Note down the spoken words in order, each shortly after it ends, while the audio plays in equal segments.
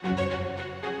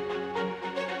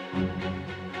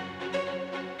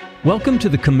Welcome to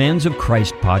the Commands of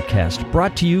Christ podcast,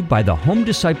 brought to you by the Home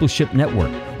Discipleship Network.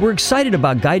 We're excited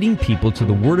about guiding people to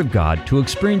the Word of God to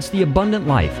experience the abundant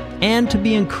life and to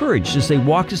be encouraged as they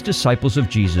walk as disciples of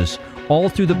Jesus, all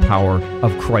through the power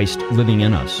of Christ living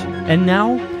in us. And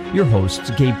now, your hosts,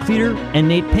 Gabe Cleater and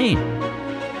Nate Payne.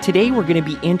 Today, we're going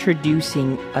to be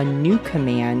introducing a new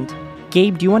command.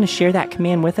 Gabe, do you want to share that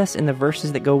command with us and the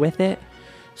verses that go with it?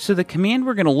 So the command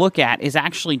we're going to look at is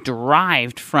actually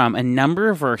derived from a number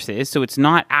of verses, so it's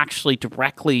not actually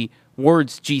directly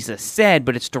words Jesus said,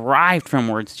 but it's derived from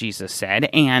words Jesus said,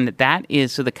 and that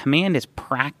is, so the command is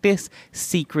practice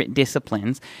secret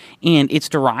disciplines, and it's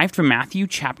derived from Matthew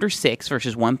chapter 6,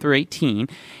 verses 1 through 18,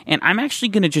 and I'm actually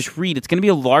going to just read. It's going to be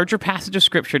a larger passage of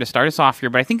Scripture to start us off here,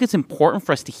 but I think it's important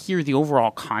for us to hear the overall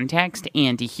context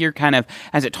and to hear kind of,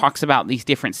 as it talks about these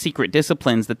different secret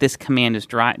disciplines that this command is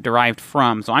derived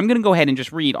from. So I'm going to go ahead and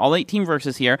just read all 18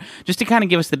 verses here, just to kind of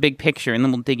give us the big picture, and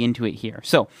then we'll dig into it here.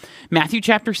 So, Matthew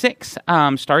chapter 6,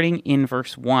 starting in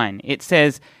verse 1, it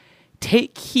says,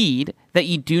 "Take heed that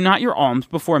ye do not your alms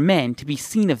before men to be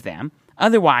seen of them,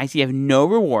 otherwise ye have no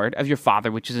reward of your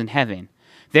Father which is in heaven.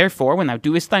 Therefore, when thou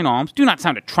doest thine alms, do not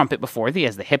sound a trumpet before thee,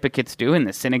 as the hypocrites do in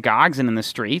the synagogues and in the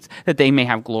streets, that they may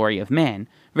have glory of men.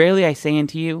 Verily I say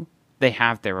unto you, they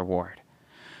have their reward.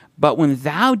 But when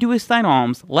thou doest thine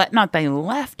alms, let not thy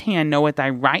left hand know what thy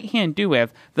right hand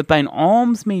doeth, that thine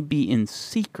alms may be in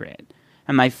secret.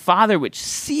 And thy Father which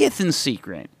seeth in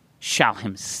secret shall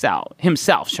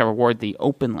himself shall reward thee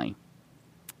openly.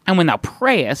 And when thou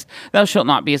prayest, thou shalt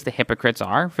not be as the hypocrites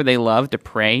are, for they love to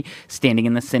pray, standing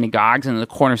in the synagogues and in the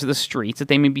corners of the streets, that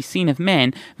they may be seen of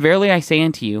men. Verily I say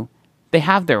unto you, they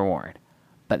have their reward.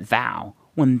 But thou,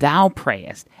 when thou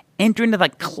prayest, enter into thy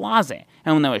closet,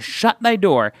 and when thou hast shut thy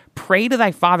door, pray to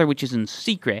thy Father which is in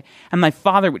secret, and thy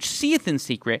Father which seeth in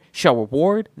secret shall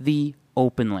reward thee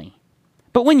openly.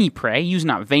 But when ye pray, use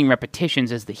not vain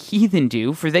repetitions as the heathen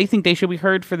do, for they think they shall be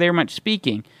heard for their much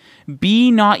speaking.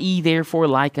 Be not ye therefore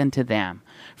like unto them,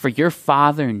 for your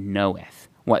Father knoweth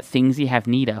what things ye have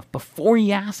need of before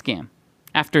ye ask him.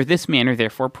 After this manner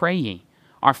therefore pray ye,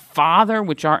 Our Father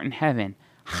which art in heaven,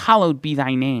 hallowed be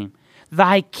thy name.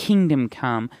 Thy kingdom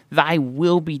come, thy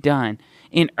will be done,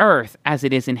 in earth as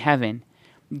it is in heaven.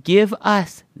 Give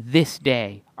us this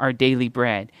day our daily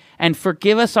bread, and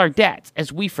forgive us our debts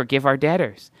as we forgive our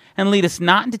debtors. And lead us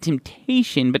not into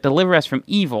temptation, but deliver us from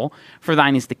evil. For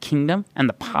thine is the kingdom, and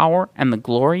the power, and the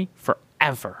glory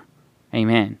forever.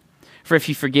 Amen. For if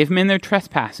ye forgive men their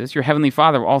trespasses, your heavenly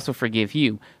Father will also forgive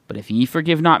you. But if ye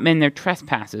forgive not men their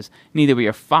trespasses, neither will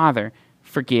your Father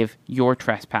forgive your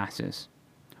trespasses.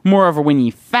 Moreover, when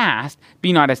ye fast,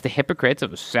 be not as the hypocrites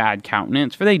of a sad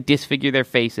countenance, for they disfigure their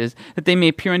faces, that they may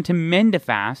appear unto men to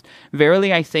fast.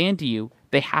 Verily I say unto you,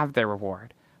 they have their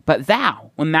reward. But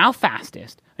thou, when thou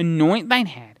fastest, anoint thine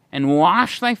head, and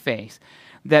wash thy face,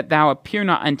 that thou appear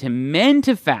not unto men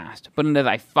to fast, but unto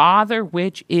thy Father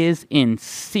which is in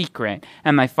secret,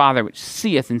 and thy Father which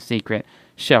seeth in secret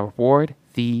shall reward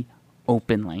thee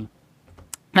openly."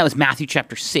 That was Matthew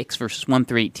chapter 6, verses 1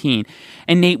 through 18.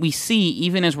 And Nate, we see,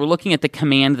 even as we're looking at the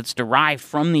command that's derived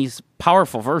from these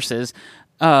powerful verses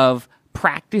of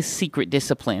practice secret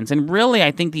disciplines. And really,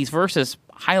 I think these verses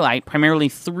highlight primarily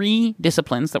three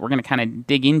disciplines that we're going to kind of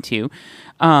dig into.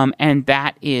 And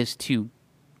that is to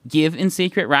give in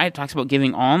secret, right? It talks about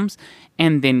giving alms.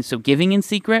 And then, so giving in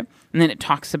secret. And then it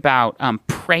talks about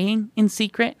praying in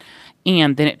secret.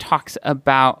 And then it talks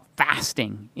about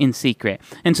fasting in secret.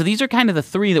 And so these are kind of the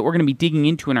three that we're going to be digging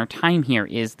into in our time here,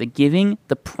 is the giving,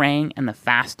 the praying, and the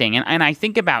fasting. And I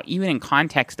think about, even in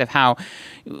context of how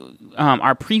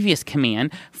our previous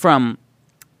command from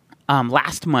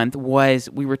last month was,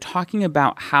 we were talking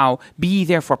about how be ye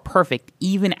therefore perfect,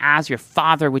 even as your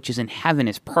Father which is in heaven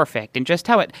is perfect. And just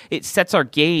how it sets our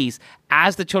gaze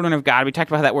as the children of God. We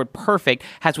talked about how that word perfect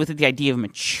has with it the idea of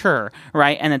mature,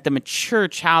 right? And that the mature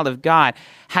child of God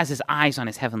has his eyes on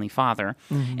his heavenly Father.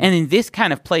 Mm-hmm. And then this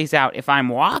kind of plays out, if I'm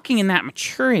walking in that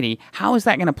maturity, how is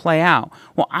that going to play out?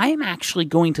 Well, I am actually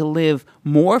going to live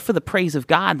more for the praise of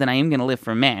God than I am going to live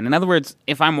for men. In other words,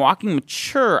 if I'm walking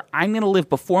mature, I'm going to live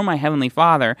before my heavenly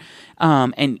Father,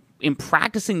 and in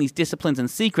practicing these disciplines in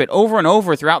secret over and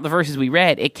over throughout the verses we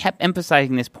read, it kept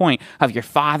emphasizing this point of your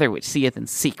Father which seeth in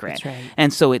secret. That's right.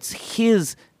 And so it's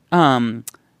his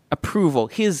approval,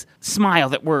 his smile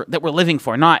that we're living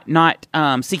for, not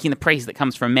seeking the praise that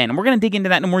comes from men. And we're going to dig into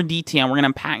that in more detail. We're going to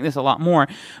unpack this a lot more.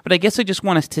 But I guess I just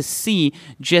want us to see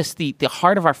just the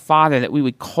heart of our Father, that we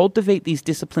would cultivate these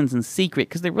disciplines in secret,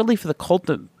 because they're really for the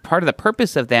part of the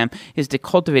purpose of them is to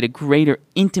cultivate a greater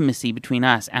intimacy between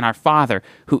us and our Father,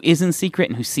 who is in secret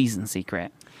and who sees in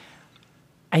secret.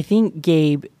 I think,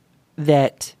 Gabe,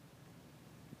 that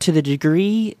to the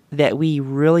degree that we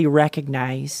really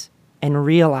recognize and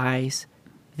realize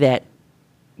that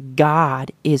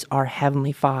God is our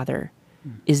Heavenly Father,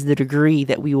 is the degree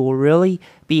that we will really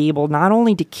be able not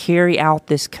only to carry out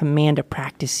this command to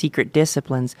practice secret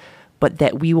disciplines, but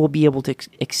that we will be able to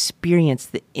experience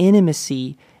the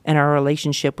intimacy in our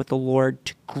relationship with the Lord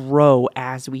to grow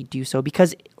as we do so.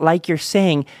 Because like you're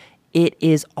saying, it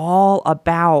is all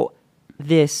about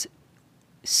this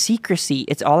secrecy.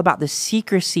 It's all about the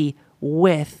secrecy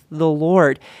with the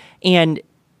Lord. And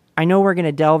I know we're going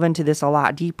to delve into this a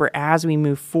lot deeper as we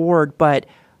move forward, but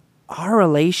our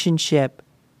relationship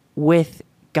with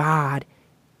God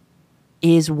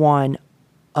is one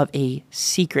of a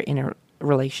secret in a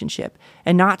relationship,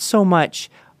 and not so much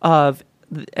of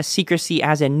a secrecy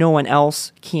as in no one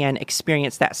else can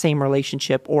experience that same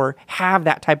relationship or have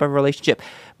that type of relationship,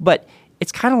 but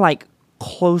it's kind of like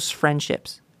close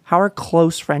friendships. How are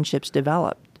close friendships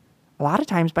developed? A lot of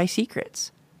times by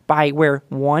secrets, by where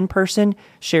one person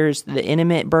shares the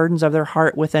intimate burdens of their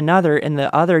heart with another and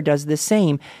the other does the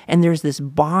same. And there's this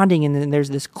bonding and then there's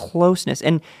this closeness.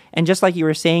 And just like you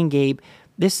were saying, Gabe,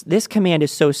 this command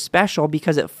is so special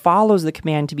because it follows the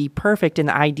command to be perfect. And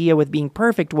the idea with being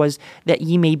perfect was that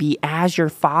ye may be as your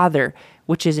Father,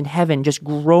 which is in heaven, just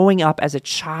growing up as a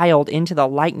child into the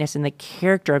likeness and the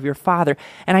character of your Father.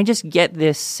 And I just get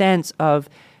this sense of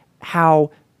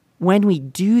how when we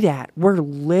do that, we're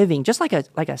living just like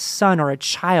a son or a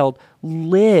child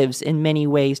lives in many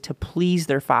ways to please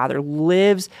their father,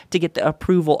 lives to get the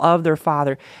approval of their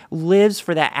father, lives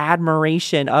for that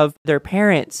admiration of their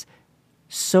parents.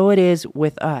 So it is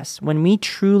with us. When we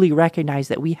truly recognize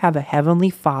that we have a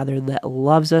heavenly Father that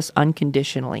loves us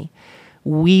unconditionally,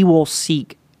 we will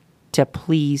seek to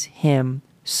please him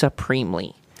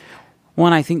supremely.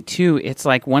 One, I think, too, it's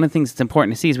like one of the things that's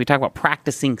important to see is we talk about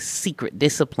practicing secret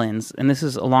disciplines, and this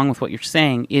is along with what you're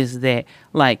saying, is that,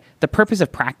 like, the purpose of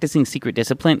practicing secret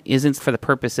discipline isn't for the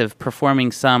purpose of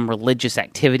performing some religious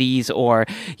activities or,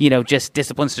 just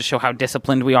disciplines to show how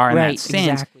disciplined we are in that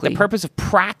sense. Exactly. The purpose of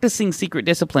practicing secret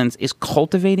disciplines is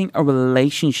cultivating a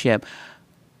relationship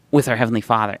with our Heavenly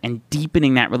Father and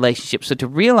deepening that relationship. So to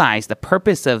realize the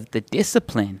purpose of the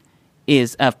discipline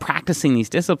is of practicing these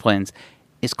disciplines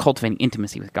is cultivating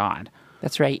intimacy with God.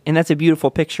 That's right. And that's a beautiful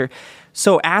picture.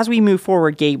 So as we move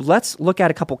forward, Gabe, let's look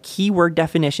at a couple keyword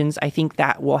definitions. I think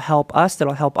that will help us,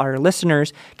 that'll help our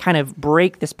listeners kind of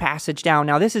break this passage down.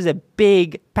 Now, this is a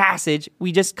big passage.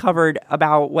 We just covered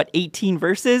about, 18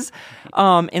 verses?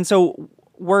 And so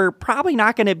we're probably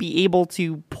not going to be able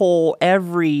to pull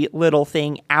every little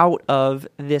thing out of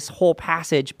this whole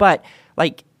passage. But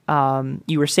like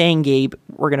you were saying, Gabe,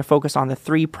 we're going to focus on the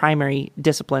three primary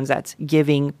disciplines. That's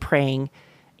giving, praying,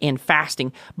 and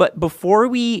fasting. But before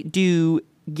we do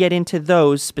get into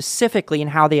those specifically and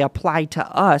how they apply to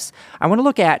us, I want to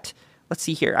look at, let's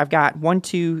see here. I've got 1,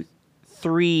 2,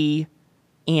 3,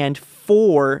 and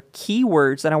 4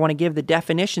 keywords that I want to give the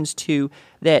definitions to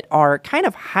that are kind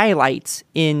of highlights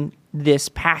in this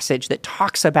passage that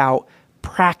talks about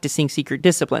practicing secret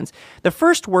disciplines. The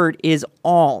first word is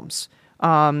alms.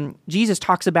 Jesus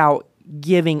talks about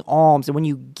giving alms, and when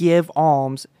you give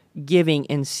alms, giving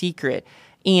in secret.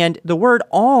 And the word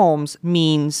alms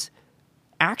means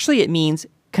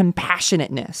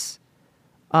compassionateness.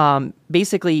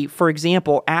 Basically, for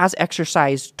example, as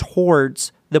exercised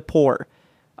towards the poor,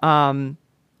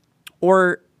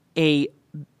 or a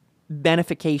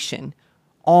benefication,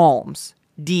 alms,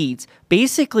 deeds.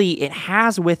 Basically, it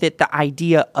has with it the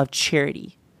idea of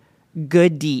charity,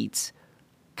 good deeds,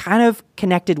 kind of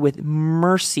connected with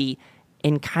mercy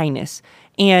and kindness.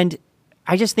 And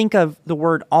I just think of the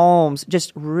word alms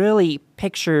just really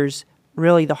pictures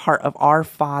really the heart of our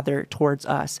Father towards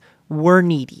us. We're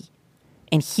needy,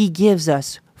 and he gives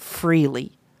us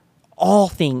freely all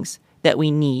things that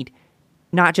we need,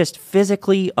 not just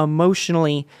physically,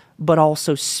 emotionally, but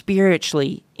also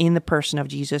spiritually in the person of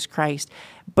Jesus Christ.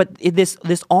 But this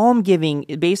alm giving,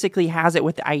 it basically has it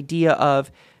with the idea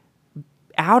of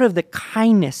out of the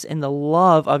kindness and the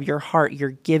love of your heart,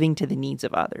 you're giving to the needs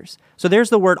of others. So there's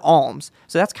the word alms.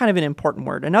 So that's kind of an important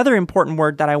word. Another important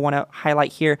word that I want to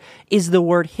highlight here is the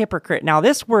word hypocrite. Now,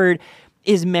 this word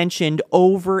is mentioned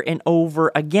over and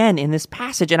over again in this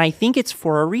passage, and I think it's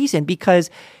for a reason, because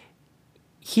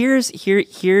here's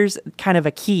kind of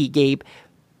a key, Gabe.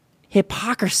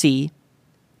 Hypocrisy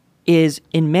is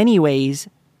in many ways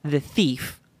the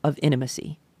thief of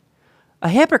intimacy. A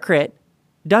hypocrite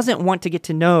doesn't want to get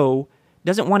to know,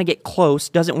 doesn't want to get close,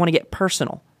 doesn't want to get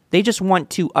personal. They just want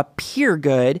to appear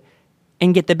good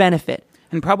and get the benefit.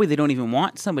 And probably they don't even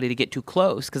want somebody to get too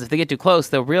close, because if they get too close,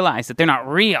 they'll realize that they're not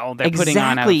real. They're putting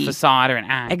on a facade or an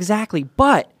act. Exactly.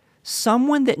 But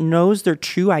someone that knows their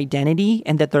true identity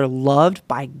and that they're loved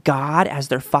by God as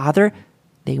their Father,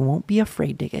 they won't be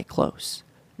afraid to get close.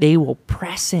 They will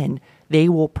press in. They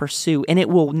will pursue. And it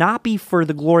will not be for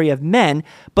the glory of men,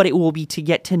 but it will be to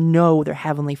get to know their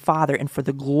Heavenly Father and for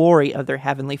the glory of their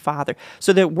Heavenly Father.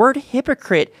 So the word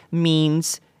hypocrite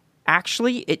means,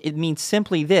 actually, it means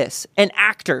simply this: an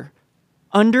actor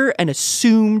under an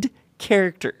assumed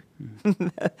character.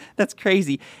 That's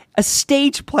crazy. A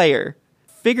stage player,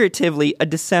 figuratively a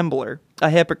dissembler, a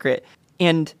hypocrite.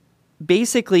 And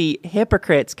basically,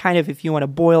 hypocrites, kind of, if you want to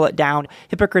boil it down,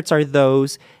 hypocrites are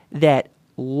those that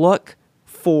look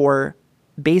for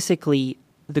basically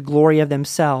the glory of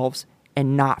themselves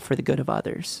and not for the good of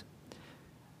others.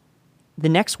 The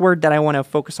next word that I want to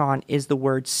focus on is the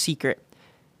word secret.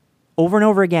 Over and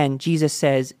over again, Jesus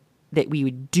says that we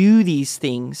would do these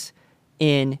things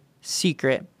in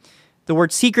secret. The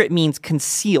word secret means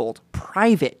concealed,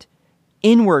 private,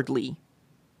 inwardly.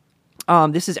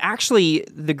 This is actually,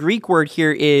 the Greek word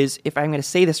here is, if I'm going to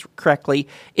say this correctly,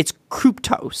 it's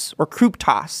kryptos or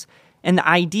kryptos. And the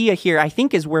idea here, I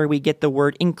think, is where we get the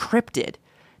word encrypted.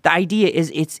 The idea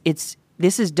is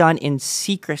this is done in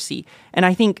secrecy. And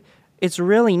I think it's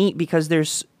really neat because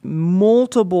there's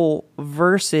multiple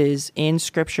verses in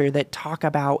Scripture that talk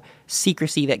about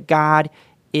secrecy, that God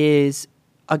is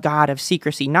a God of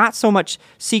secrecy. Not so much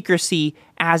secrecy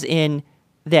as in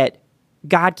that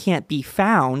God can't be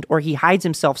found, or he hides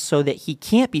himself so that he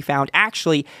can't be found.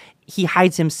 Actually, he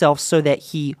hides himself so that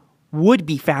he would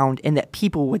be found and that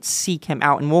people would seek him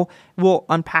out. And we'll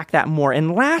unpack that more.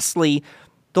 And lastly,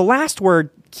 the last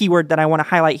keyword that I want to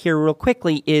highlight here real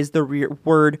quickly is the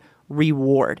word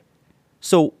reward.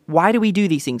 So why do we do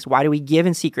these things? Why do we give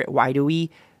in secret? Why do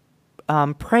we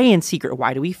pray in secret?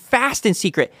 Why do we fast in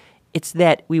secret? It's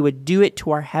that we would do it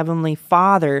to our Heavenly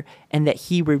Father and that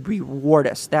he would reward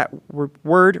us. That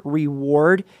word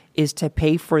reward is to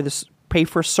pay for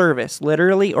service,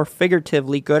 literally or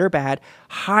figuratively, good or bad,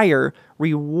 hire,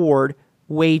 reward,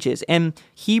 wages. And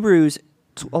Hebrews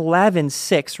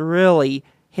 11:6 really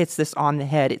hits this on the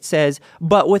head. It says,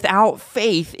 "But without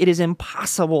faith it is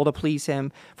impossible to please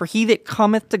him. For he that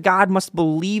cometh to God must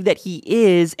believe that he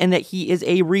is, and that he is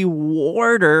a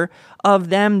rewarder of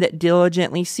them that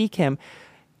diligently seek him."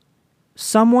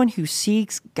 Someone who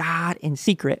seeks God in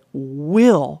secret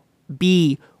will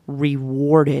be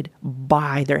rewarded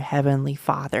by their Heavenly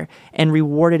Father, and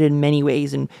rewarded in many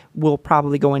ways, and we'll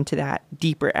probably go into that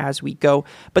deeper as we go.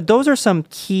 But those are some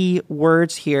key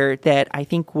words here that I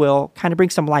think will kind of bring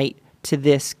some light to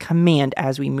this command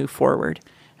as we move forward.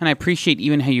 And I appreciate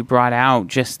even how you brought out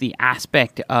just the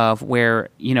aspect of where,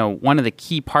 one of the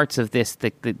key parts of this,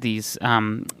 these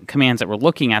commands that we're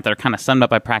looking at that are kind of summed up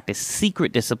by practice,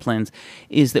 secret disciplines,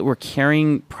 is that we're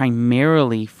caring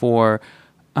primarily for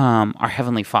our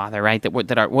Heavenly Father, right?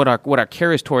 What our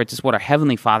care is towards is what our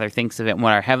Heavenly Father thinks of it,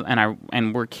 and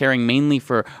and we're caring mainly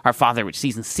for our Father, which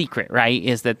sees in secret, right?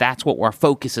 Is that's what our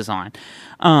focus is on,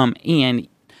 and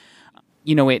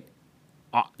it.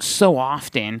 So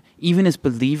often, even as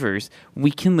believers,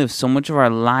 we can live so much of our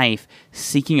life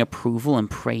seeking approval and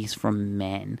praise from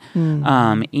men.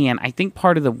 Mm-hmm. And I think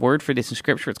part of the word for this in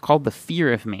Scripture, it's called the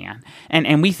fear of man.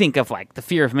 And we think of the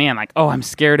fear of man, oh, I'm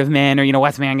scared of men, or,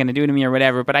 what's man going to do to me, or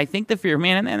whatever. But I think the fear of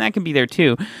man, and that can be there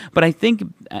too. But I think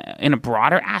in a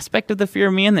broader aspect of the fear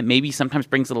of man that maybe sometimes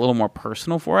brings it a little more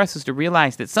personal for us is to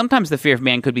realize that sometimes the fear of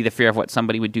man could be the fear of what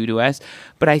somebody would do to us.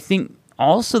 But I think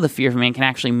also the fear of man can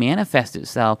actually manifest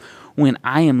itself when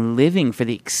I am living for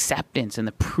the acceptance and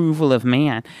the approval of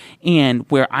man, and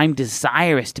where I'm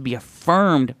desirous to be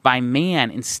affirmed by man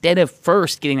instead of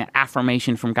first getting that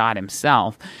affirmation from God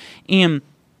himself. And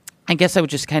I guess I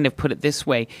would just kind of put it this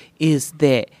way, is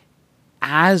that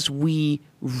as we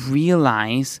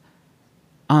realize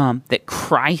that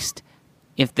Christ,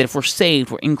 if we're saved,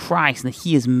 we're in Christ, and that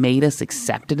he has made us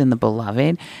accepted in the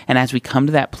beloved, and as we come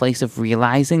to that place of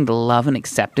realizing the love and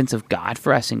acceptance of God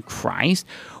for us in Christ,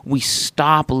 we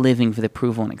stop living for the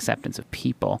approval and acceptance of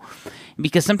people.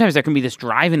 Because sometimes there can be this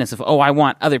drive in us of, I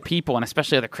want other people, and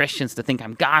especially other Christians, to think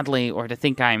I'm godly, or to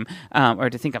think I'm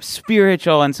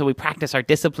spiritual, and so we practice our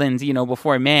disciplines,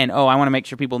 before men. I want to make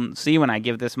sure people see when I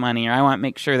give this money, or I want to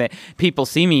make sure that people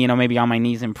see me, maybe on my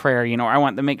knees in prayer, or I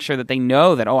want to make sure that they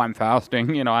know that, I'm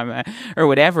fasting, or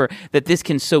whatever. That this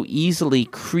can so easily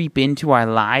creep into our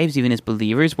lives, even as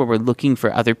believers, where we're looking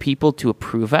for other people to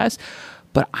approve us.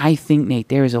 But I think, Nate,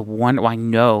 I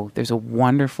know there's a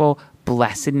wonderful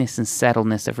blessedness and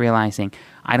settledness of realizing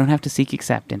I don't have to seek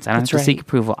acceptance. I don't have to seek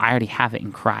approval. I already have it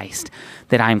in Christ,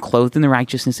 that I am clothed in the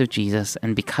righteousness of Jesus.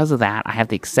 And because of that, I have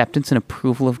the acceptance and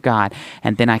approval of God.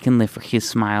 And then I can live for his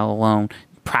smile alone,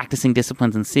 practicing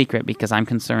disciplines in secret because I'm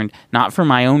concerned not for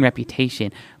my own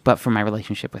reputation, but for my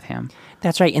relationship with him.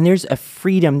 That's right. And there's a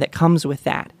freedom that comes with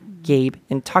that, Gabe.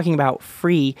 And talking about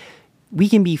free, we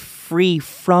can be free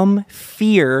from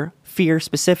fear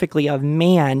specifically of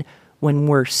man when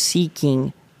we're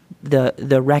seeking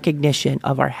the recognition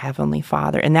of our Heavenly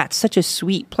Father. And that's such a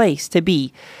sweet place to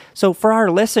be. So for our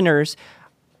listeners,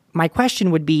 my question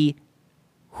would be,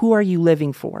 who are you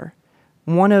living for?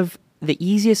 One of the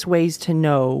easiest ways to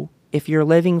know if you're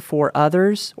living for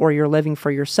others or you're living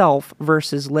for yourself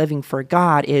versus living for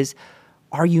God is,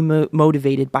 are you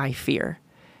motivated by fear?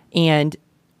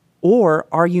 Or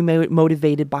are you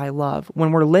motivated by love?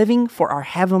 When we're living for our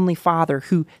Heavenly Father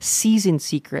who sees in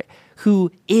secret,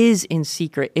 who is in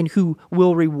secret, and who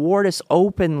will reward us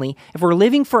openly, if we're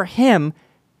living for him,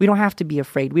 we don't have to be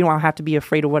afraid. We don't have to be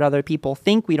afraid of what other people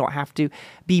think. We don't have to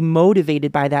be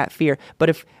motivated by that fear. But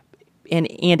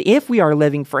if we are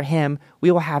living for him, we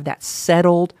will have that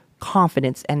settled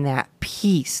confidence and that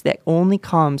peace that only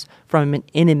comes from an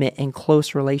intimate and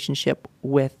close relationship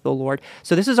with the Lord.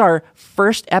 So this is our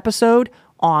first episode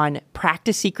on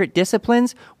Practice Secret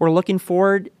Disciplines. We're looking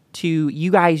forward to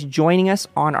you guys joining us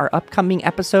on our upcoming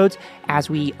episodes as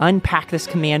we unpack this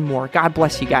command more. God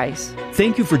bless you guys.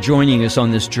 Thank you for joining us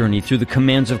on this journey through the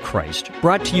commands of Christ,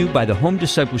 brought to you by the Home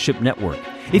Discipleship Network.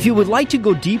 If you would like to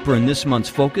go deeper in this month's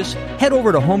focus, head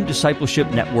over to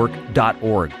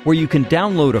homediscipleshipnetwork.org, where you can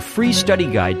download a free study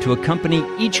guide to accompany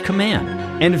each command.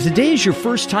 And if today is your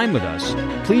first time with us,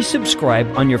 please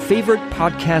subscribe on your favorite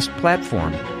podcast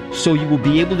platform so you will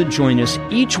be able to join us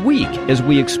each week as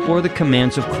we explore the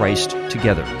commands of Christ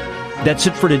together. That's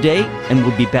it for today, and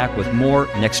we'll be back with more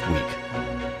next week.